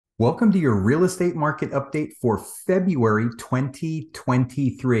Welcome to your real estate market update for February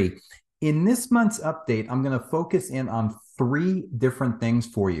 2023. In this month's update, I'm going to focus in on three different things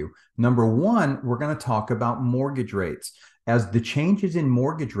for you. Number one, we're going to talk about mortgage rates, as the changes in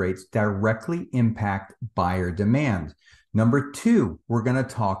mortgage rates directly impact buyer demand. Number two, we're going to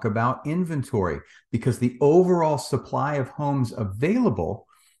talk about inventory, because the overall supply of homes available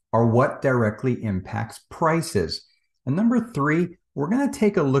are what directly impacts prices. And number three, we're going to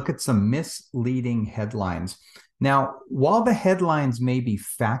take a look at some misleading headlines. Now, while the headlines may be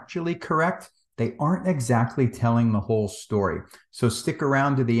factually correct, they aren't exactly telling the whole story. So stick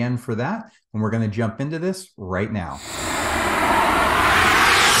around to the end for that, and we're going to jump into this right now.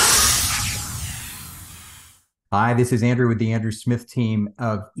 Hi, this is Andrew with the Andrew Smith team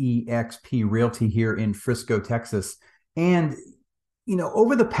of eXp Realty here in Frisco, Texas. And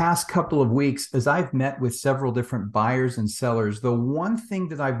over the past couple of weeks, as I've met with several different buyers and sellers, the one thing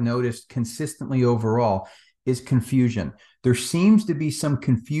that I've noticed consistently overall is confusion. There seems to be some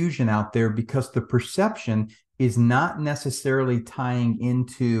confusion out there because the perception is not necessarily tying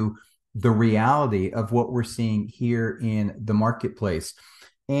into the reality of what we're seeing here in the marketplace.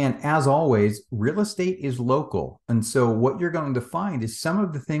 And as always, real estate is local. And so what you're going to find is some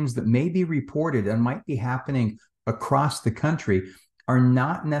of the things that may be reported and might be happening across the country are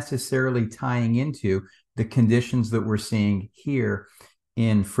not necessarily tying into the conditions that we're seeing here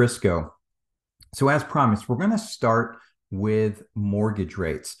in Frisco. So as promised, we're going to start with mortgage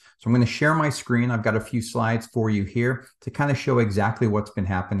rates. So I'm going to share my screen. I've got a few slides for you here to kind of show exactly what's been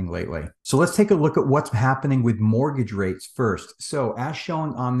happening lately. So let's take a look at what's happening with mortgage rates first. So as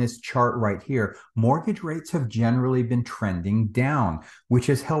shown on this chart right here, mortgage rates have generally been trending down, which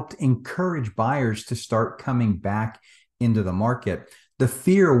has helped encourage buyers to start coming back into the market. The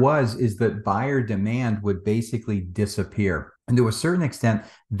fear is that buyer demand would basically disappear. And to a certain extent,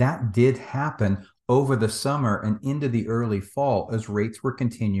 that did happen over the summer and into the early fall as rates were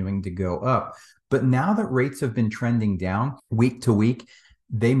continuing to go up. But now that rates have been trending down week to week,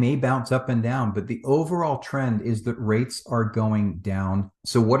 they may bounce up and down, but the overall trend is that rates are going down.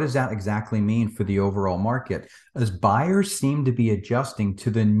 So what does that exactly mean for the overall market? As buyers seem to be adjusting to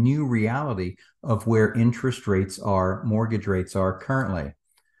the new reality of where interest rates are, mortgage rates are currently.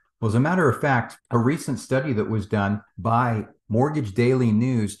 Well, as a matter of fact, a recent study that was done by Mortgage Daily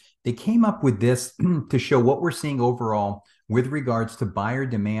News, they came up with this to show what we're seeing overall with regards to buyer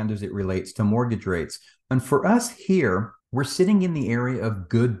demand as it relates to mortgage rates. And for us here, we're sitting in the area of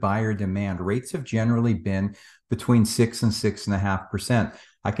good buyer demand. Rates have generally been between 6 and 6.5%.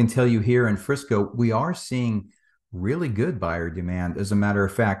 I can tell you here in Frisco, we are seeing really good buyer demand. As a matter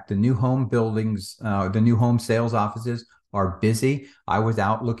of fact, the new home buildings, the new home sales offices are busy. I was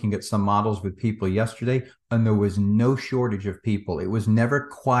out looking at some models with people yesterday, and there was no shortage of people. It was never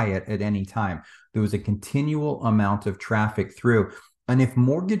quiet at any time. There was a continual amount of traffic through. And if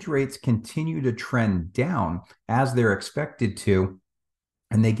mortgage rates continue to trend down as they're expected to,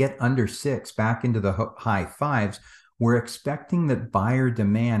 and they get under 6 back into the high 5s, we're expecting that buyer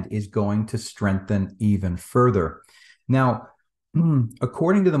demand is going to strengthen even further. Now,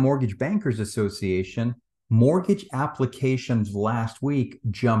 according to the Mortgage Bankers Association, mortgage applications last week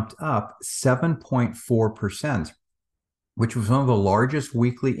jumped up 7.4%, which was one of the largest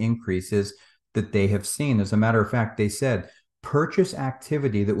weekly increases that they have seen. As a matter of fact, they said purchase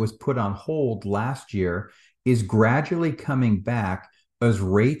activity that was put on hold last year is gradually coming back as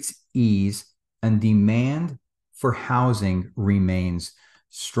rates ease and demand for housing remains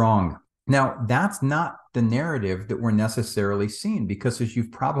strong. Now, that's not the narrative that we're necessarily seeing, because as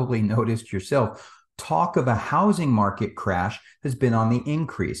you've probably noticed yourself, talk of a housing market crash has been on the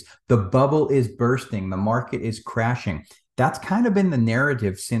increase. The bubble is bursting. The market is crashing. That's kind of been the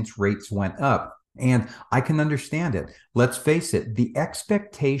narrative since rates went up. And I can understand it. Let's face it, the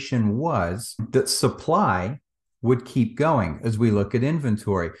expectation was that supply would keep going as we look at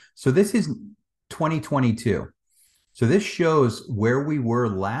inventory. So this is 2022. So this shows where we were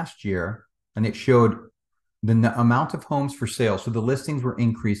last year, and it showed the amount of homes for sale. So the listings were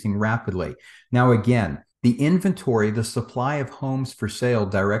increasing rapidly. Now, again, the inventory, the supply of homes for sale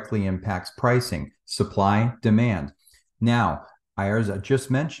directly impacts pricing, supply, demand. Now, as I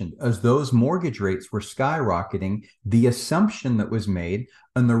just mentioned, as those mortgage rates were skyrocketing, the assumption that was made,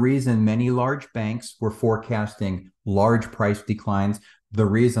 and the reason many large banks were forecasting large price declines, the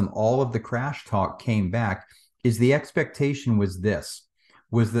reason all of the crash talk came back, is the expectation was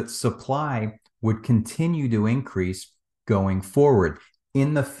that supply would continue to increase going forward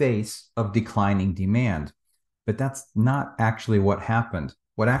in the face of declining demand. But that's not actually what happened.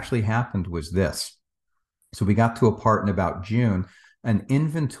 What actually happened was this. So we got to a part in about June and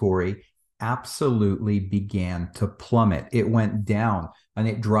inventory absolutely began to plummet. It went down and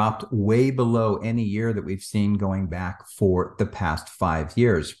it dropped way below any year that we've seen going back for the past 5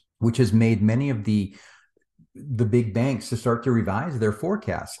 years, which has made many of the big banks to start to revise their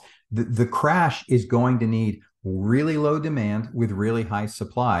forecasts. The crash is going to need really low demand with really high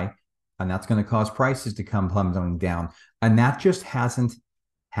supply, and that's going to cause prices to come plummeting down. And that just hasn't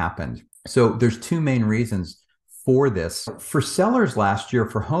happened. So there's two main reasons for this. For sellers last year,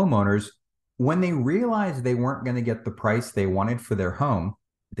 for homeowners, when they realized they weren't going to get the price they wanted for their home,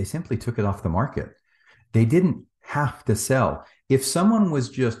 they simply took it off the market. They didn't have to sell. If someone was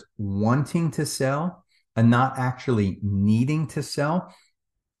just wanting to sell and not actually needing to sell,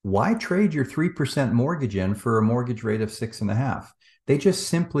 why trade your 3% mortgage in for a mortgage rate of 6.5%? They just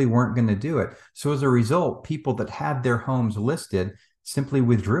simply weren't going to do it. So as a result, people that had their homes listed simply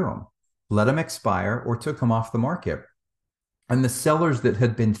withdrew them, let them expire, or took them off the market. And the sellers that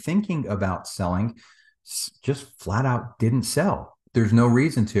had been thinking about selling just flat out didn't sell. There's no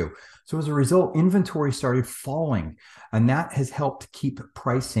reason to. So as a result, inventory started falling, and that has helped keep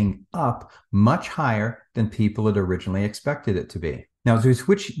pricing up much higher than people had originally expected it to be. Now, as we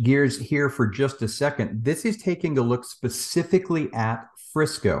switch gears here for just a second, this is taking a look specifically at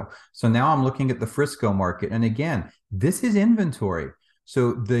Frisco. So now I'm looking at the Frisco market. And again, this is inventory.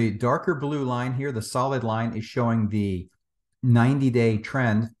 So the darker blue line here, the solid line, is showing the 90-day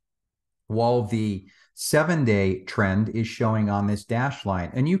trend, while the 7-day trend is showing on this dash line.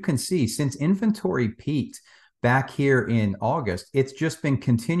 And you can see since inventory peaked back here in August, it's just been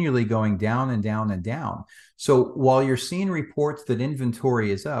continually going down and down and down. So while you're seeing reports that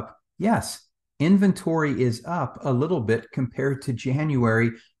inventory is up, yes, inventory is up a little bit compared to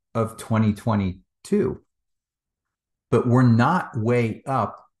January of 2022. But we're not way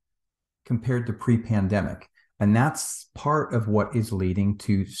up compared to pre-pandemic. And that's part of what is leading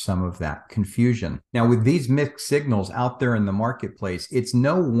to some of that confusion. Now, with these mixed signals out there in the marketplace, it's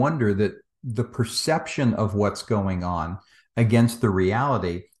no wonder that the perception of what's going on against the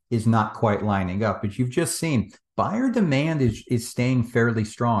reality is not quite lining up. As you've just seen, buyer demand is staying fairly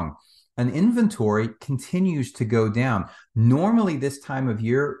strong, and inventory continues to go down. Normally, this time of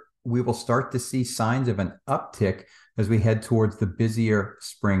year, we will start to see signs of an uptick as we head towards the busier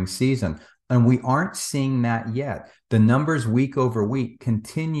spring season. And we aren't seeing that yet. The numbers week over week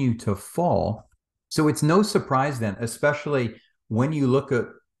continue to fall. So it's no surprise then, especially when you look at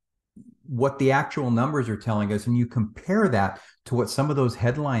what the actual numbers are telling us and you compare that to what some of those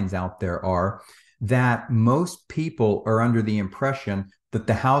headlines out there are, that most people are under the impression that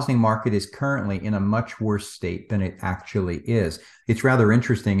the housing market is currently in a much worse state than it actually is. It's rather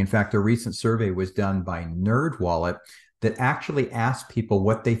interesting. In fact, a recent survey was done by NerdWallet that actually asked people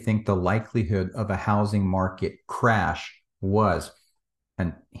what they think the likelihood of a housing market crash was.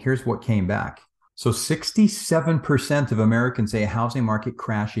 And here's what came back. So 67% of Americans say a housing market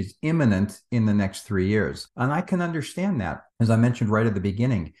crash is imminent in the next 3 years. And I can understand that. As I mentioned right at the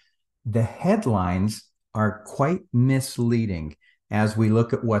beginning, the headlines are quite misleading as we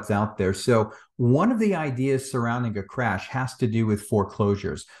look at what's out there. So one of the ideas surrounding a crash has to do with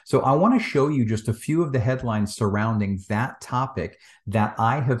foreclosures. So I want to show you just a few of the headlines surrounding that topic that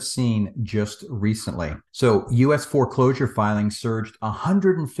I have seen just recently. So U.S. foreclosure filings surged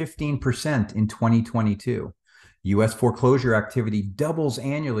 115% in 2022. U.S. foreclosure activity doubles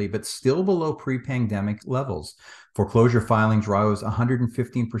annually, but still below pre-pandemic levels. Foreclosure filings rose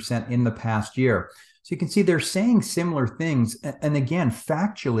 115% in the past year. So you can see they're saying similar things. And again,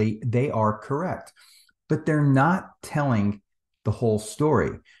 factually, they are correct, but they're not telling the whole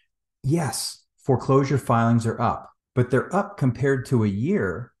story. Yes, foreclosure filings are up, but they're up compared to a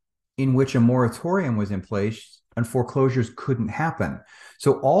year in which a moratorium was in place and foreclosures couldn't happen.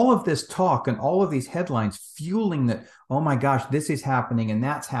 So all of this talk and all of these headlines fueling that, oh my gosh, this is happening and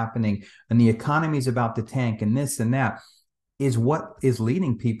that's happening and the economy is about to tank and this and that, is what is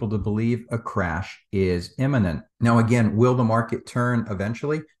leading people to believe a crash is imminent. Now, again, will the market turn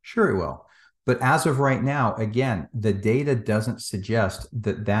eventually? Sure it will. But as of right now, again, the data doesn't suggest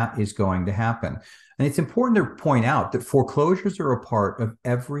that that is going to happen. And it's important to point out that foreclosures are a part of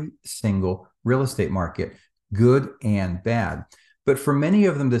every single real estate market, good and bad. But for many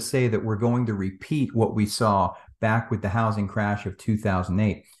of them to say that we're going to repeat what we saw back with the housing crash of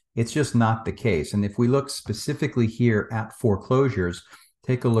 2008, it's just not the case. And if we look specifically here at foreclosures,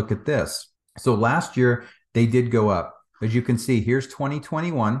 take a look at this. So last year, they did go up. As you can see, here's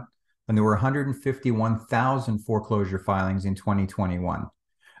 2021, and there were 151,000 foreclosure filings in 2021.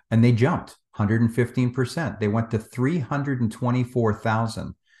 And they jumped 115%. They went to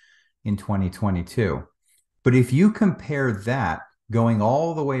 324,000 in 2022. But if you compare that going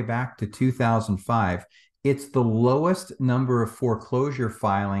all the way back to 2005. It's the lowest number of foreclosure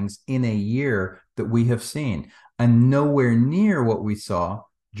filings in a year that we have seen, and nowhere near what we saw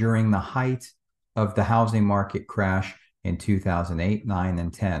during the height of the housing market crash in 2008, 9,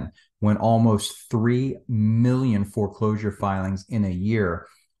 and 10, when almost 3 million foreclosure filings in a year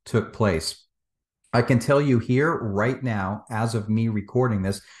took place. I can tell you here right now, as of me recording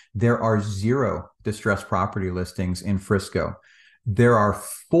this, there are 0 distressed property listings in Frisco. There are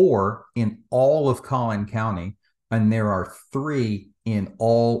 4 in all of Collin County, and there are 3 in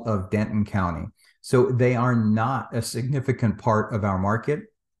all of Denton County. So they are not a significant part of our market.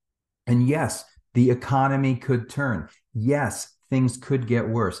 And yes, the economy could turn. Yes, things could get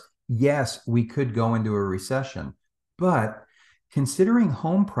worse. Yes, we could go into a recession. But considering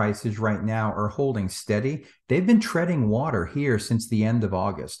home prices right now are holding steady, they've been treading water here since the end of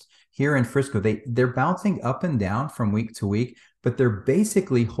August. Here in Frisco, they're bouncing up and down from week to week, but they're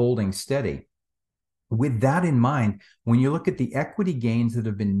basically holding steady. With that in mind, when you look at the equity gains that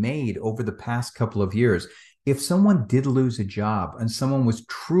have been made over the past couple of years, if someone did lose a job and someone was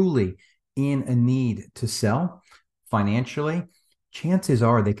truly in a need to sell financially, chances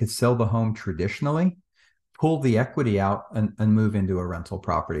are they could sell the home traditionally, pull the equity out, and move into a rental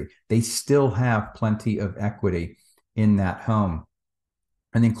property. They still have plenty of equity in that home.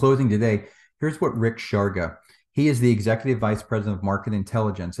 And in closing today, here's what Rick Sharga, he is the Executive Vice President of Market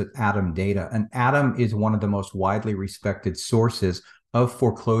Intelligence at Adam Data. And Adam is one of the most widely respected sources of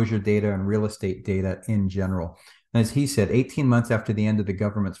foreclosure data and real estate data in general. And as he said, 18 months after the end of the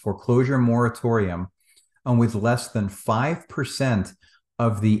government's foreclosure moratorium, and with less than 5%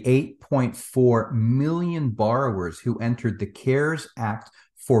 of the 8.4 million borrowers who entered the CARES Act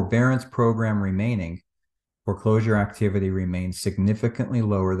forbearance program remaining, foreclosure activity remains significantly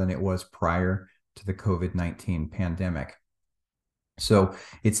lower than it was prior to the COVID-19 pandemic. So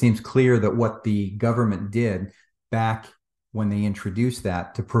it seems clear that what the government did back when they introduced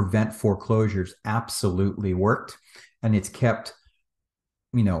that to prevent foreclosures absolutely worked. And it's kept,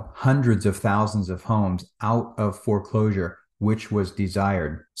 hundreds of thousands of homes out of foreclosure, which was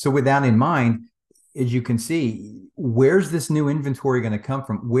desired. So with that in mind, as you can see, where's this new inventory going to come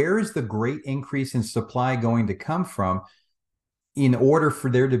from? Where is the great increase in supply going to come from in order for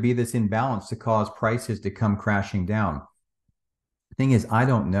there to be this imbalance to cause prices to come crashing down? The thing is, I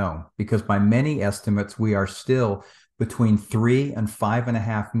don't know, because by many estimates, we are still between 3 and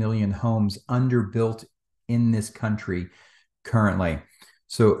 5.5 million homes underbuilt in this country currently.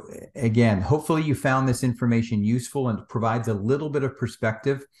 So again, hopefully you found this information useful and provides a little bit of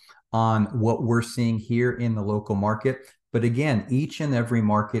perspective on what we're seeing here in the local market. But again, each and every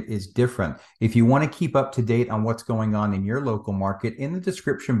market is different. If you want to keep up to date on what's going on in your local market, in the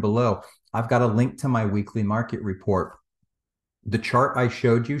description below, I've got a link to my weekly market report. The chart I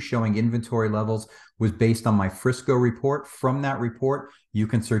showed you showing inventory levels was based on my Frisco report. From that report, you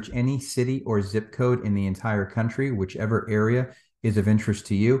can search any city or zip code in the entire country, whichever area is of interest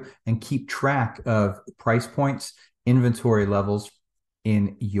to you, and keep track of price points, inventory levels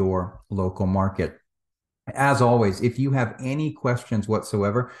in your local market. As always, if you have any questions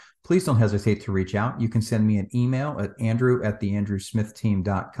whatsoever, please don't hesitate to reach out. You can send me an email at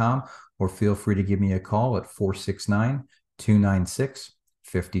andrew@theandrewsmithteam.com, or feel free to give me a call at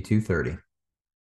 469-296-5230.